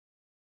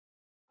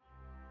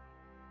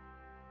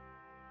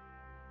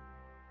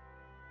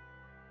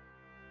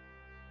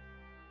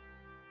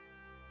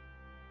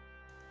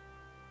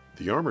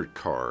The armored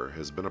car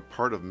has been a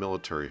part of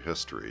military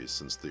history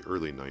since the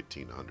early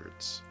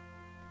 1900s.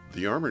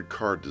 The armored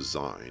car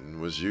design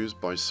was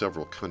used by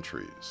several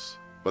countries,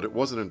 but it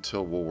wasn't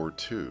until World War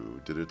II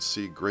did it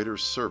see greater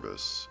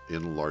service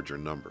in larger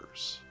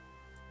numbers.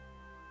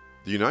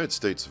 The United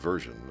States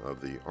version of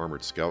the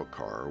armored scout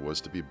car was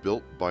to be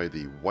built by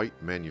the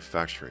White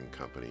Manufacturing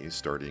Company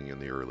starting in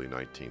the early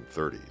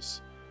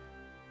 1930s.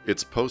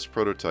 Its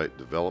post-prototype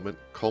development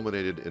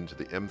culminated into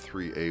the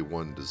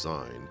M3A1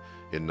 design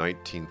in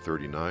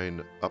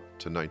 1939 up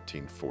to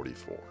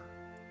 1944.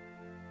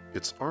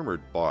 Its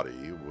armored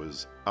body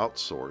was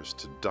outsourced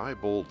to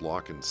Diebold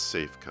Lock &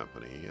 Safe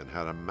Company and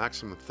had a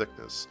maximum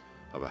thickness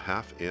of a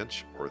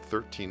 ½ or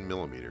 13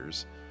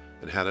 millimeters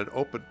and had an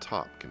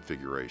open-top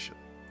configuration.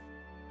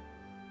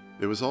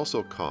 It was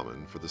also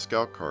common for the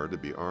scout car to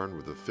be armed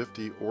with a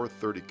 50 or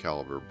 30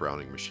 caliber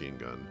Browning machine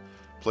gun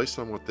placed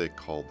on what they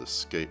called the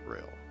skate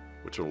rail,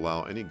 which would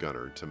allow any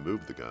gunner to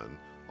move the gun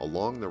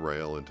along the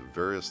rail into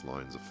various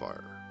lines of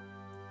fire.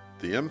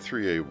 The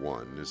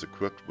M3A1 is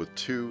equipped with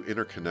two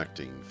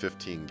interconnecting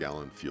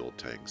 15-gallon fuel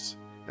tanks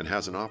and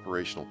has an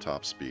operational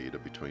top speed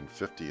of between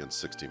 50 and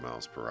 60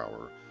 miles per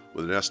hour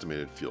with an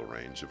estimated fuel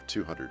range of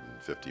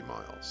 250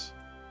 miles.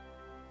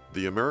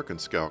 The American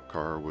Scout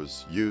car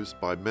was used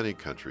by many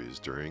countries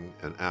during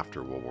and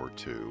after World War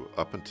II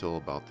up until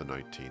about the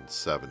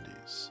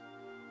 1970s.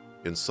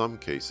 In some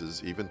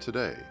cases, even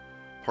today,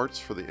 parts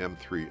for the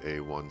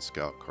M3A1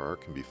 Scout car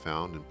can be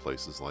found in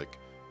places like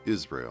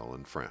Israel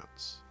and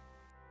France.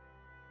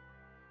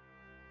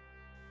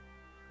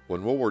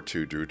 When World War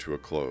II drew to a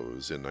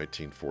close in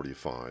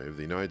 1945,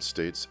 the United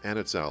States and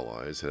its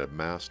allies had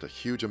amassed a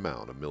huge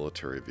amount of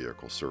military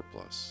vehicle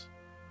surplus.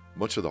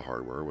 Much of the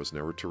hardware was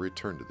never to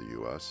return to the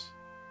U.S.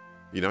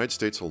 The United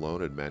States alone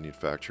had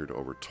manufactured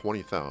over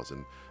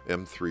 20,000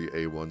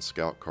 M3A1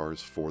 Scout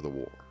cars for the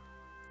war.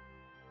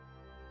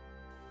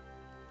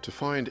 To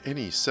find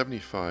any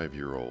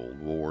 75-year-old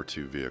World War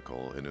II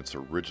vehicle in its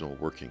original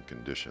working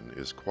condition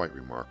is quite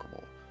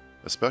remarkable,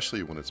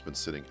 especially when it's been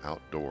sitting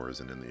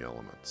outdoors and in the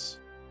elements.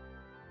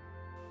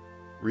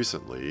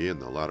 Recently, in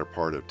the latter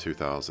part of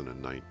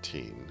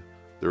 2019,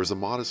 there is a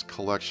modest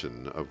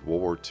collection of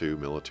World War II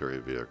military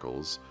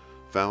vehicles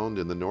found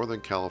in the Northern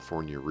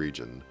California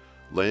region,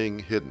 laying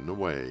hidden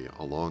away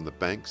along the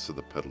banks of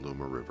the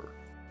Petaluma River.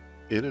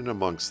 In and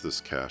amongst this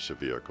cache of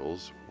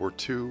vehicles were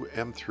two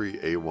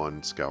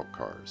M3A1 Scout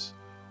cars,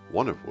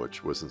 one of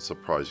which was in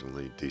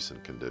surprisingly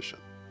decent condition.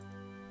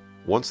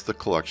 Once the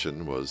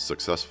collection was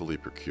successfully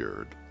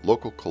procured,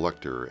 local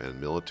collector and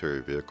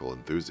military vehicle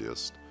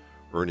enthusiast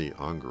Ernie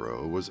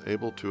Ongaro was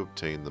able to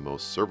obtain the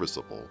most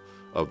serviceable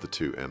of the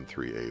two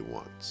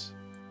M3A1s.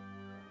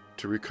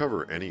 To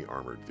recover any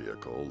armored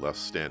vehicle left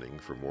standing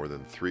for more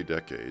than 3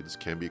 decades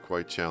can be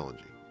quite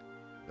challenging,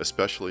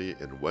 especially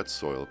in wet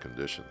soil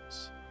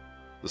conditions.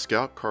 The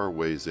Scout car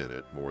weighs in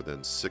at more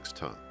than 6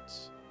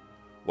 tons.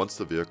 Once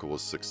the vehicle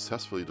was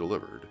successfully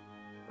delivered,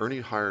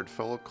 Ernie hired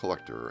fellow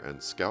collector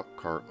and Scout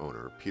car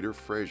owner Peter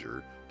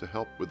Frazier to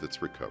help with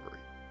its recovery.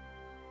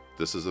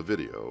 This is a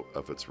video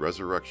of its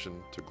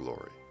resurrection to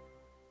glory.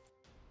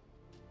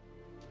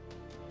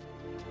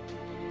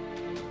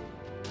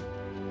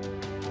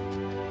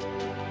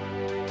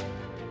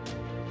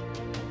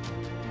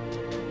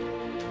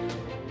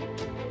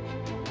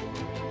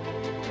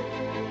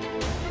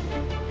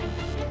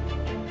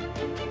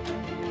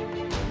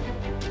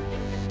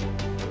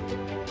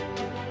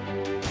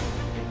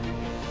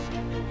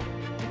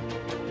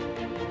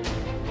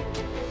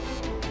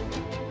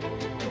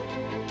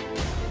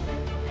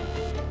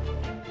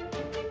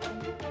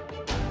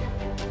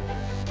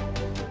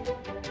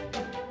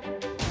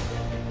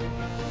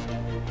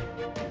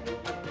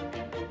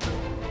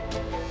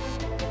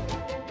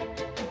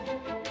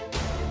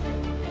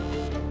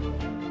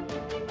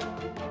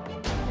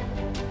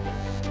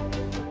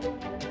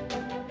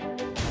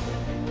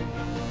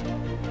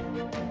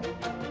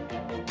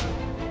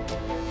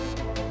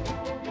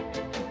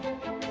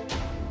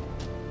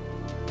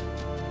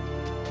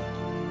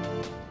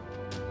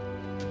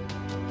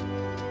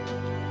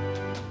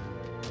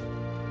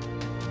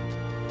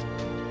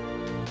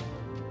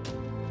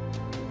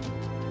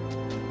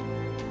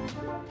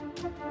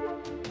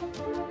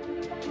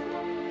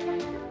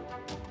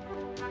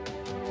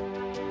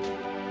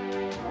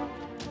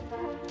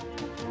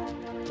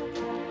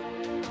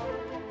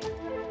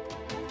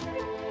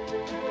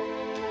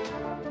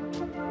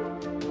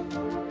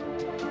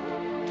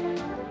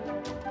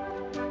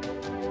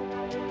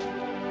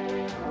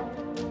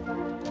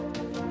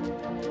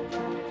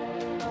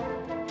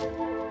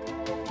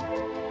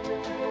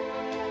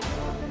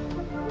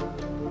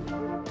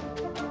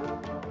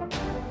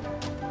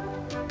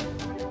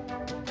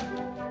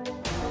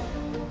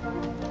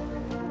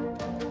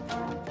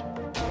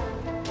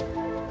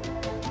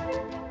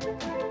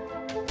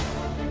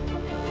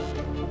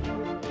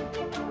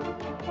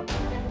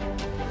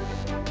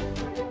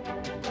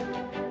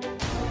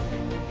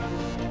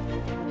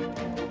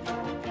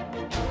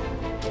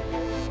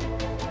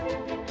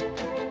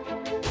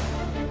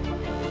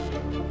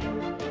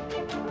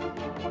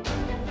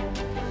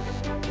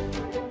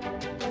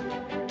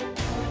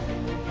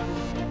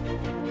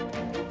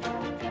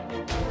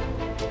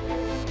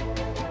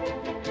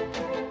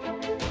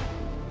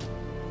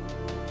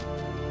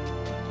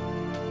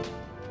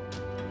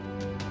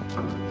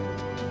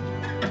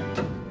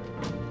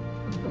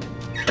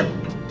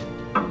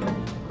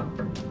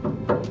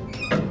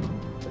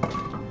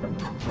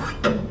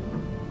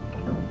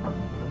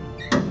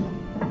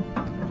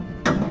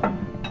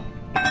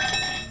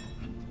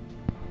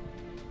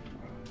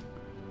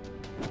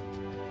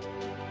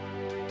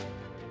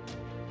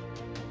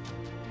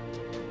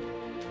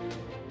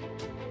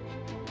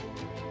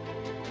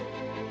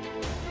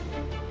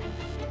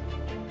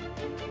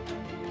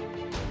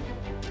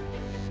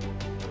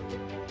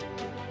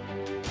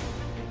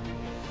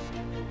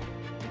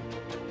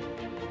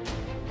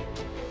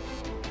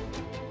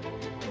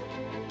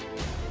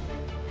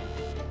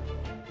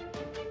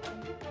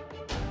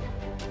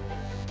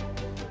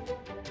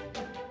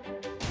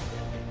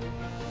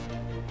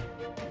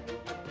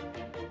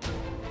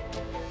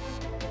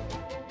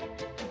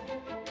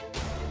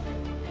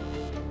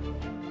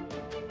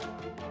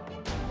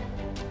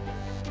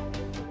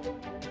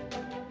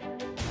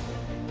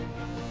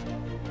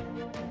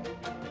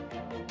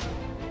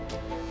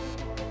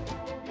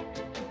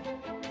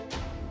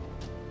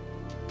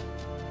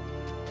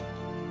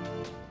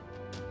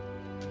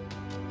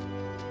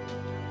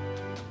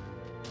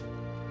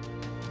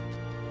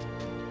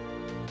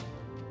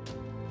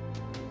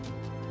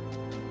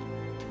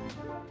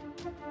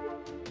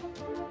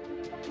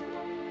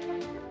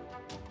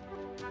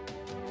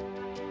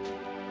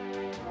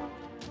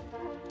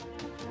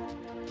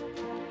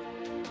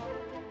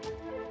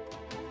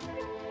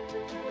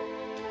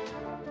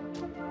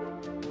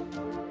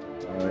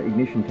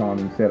 ignition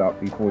timing set up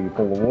before you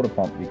pull the water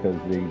pump, because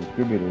the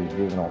distributor is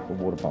driven off the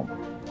water pump.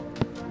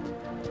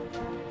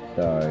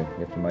 So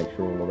you have to make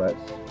sure all of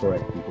that's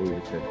correct before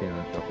you set down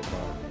and shut the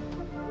car.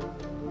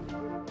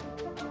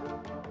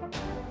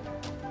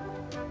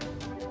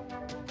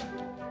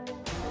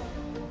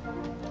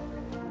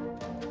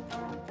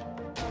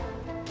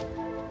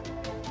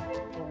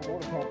 The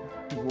water pump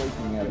is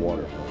leaking out of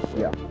Water.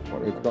 Yeah,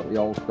 it's got the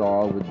old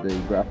style with the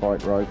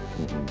graphite rope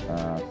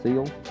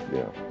seal.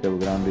 Yeah. So we're going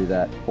to undo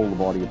that, pull the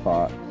body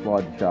apart,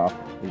 slide the shaft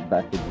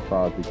backwards as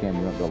far as we can.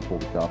 We won't be able to pull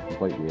the shaft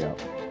completely out.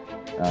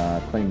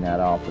 Clean that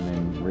up and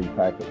then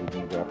repack it with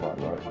the graphite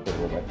rope, put it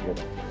all back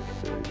together.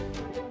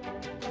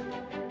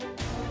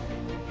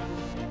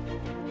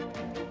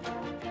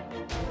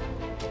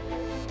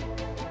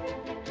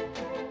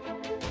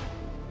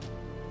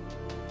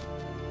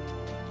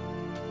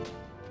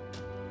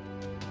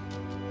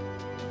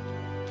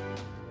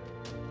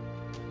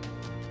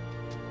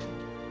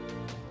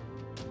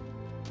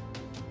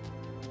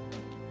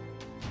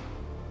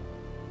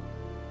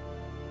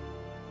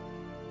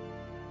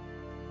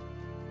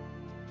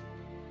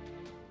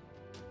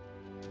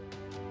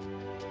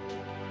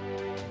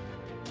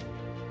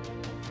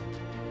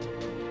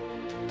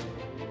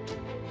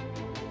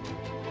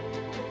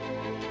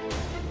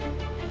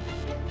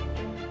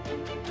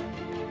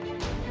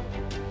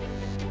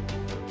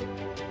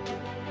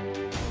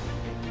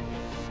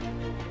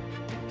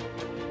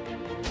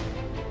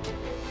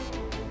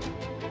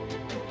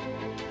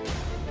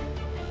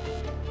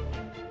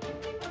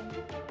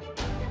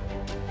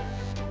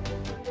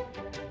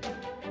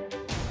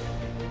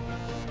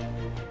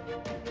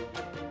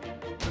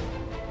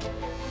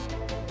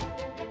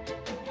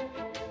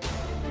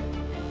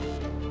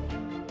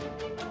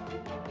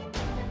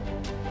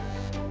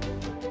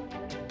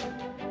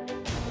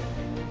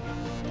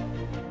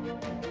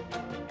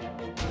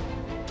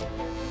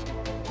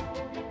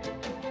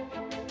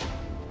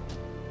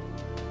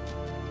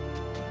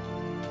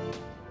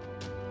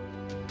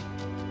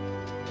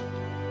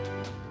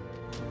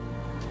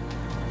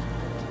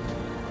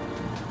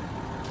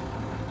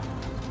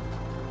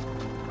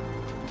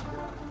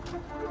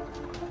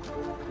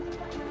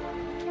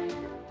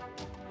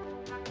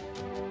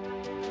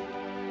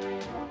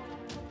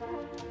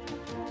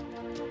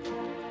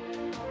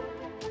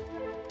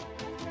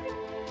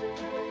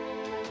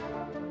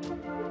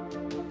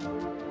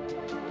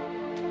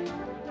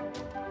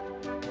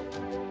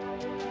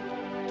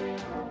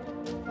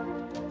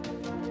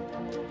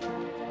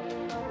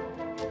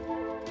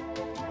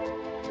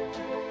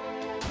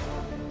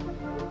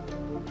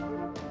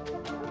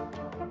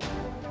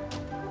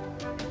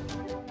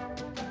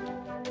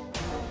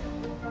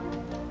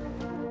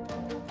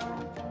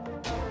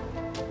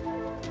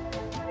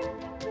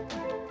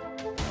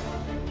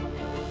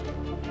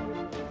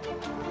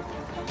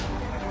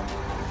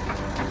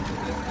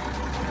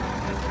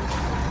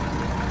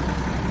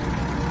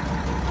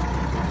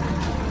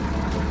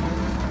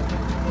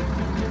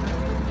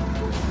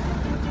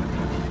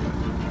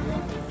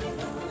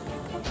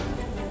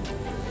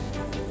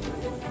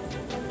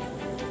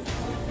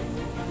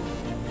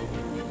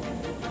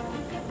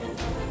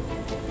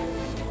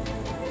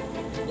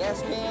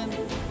 Gas can.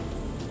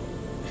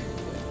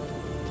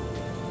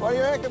 What do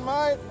you reckon,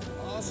 mate?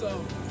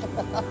 Awesome.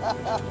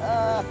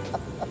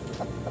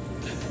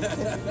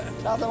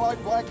 Nothing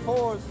like black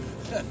paws.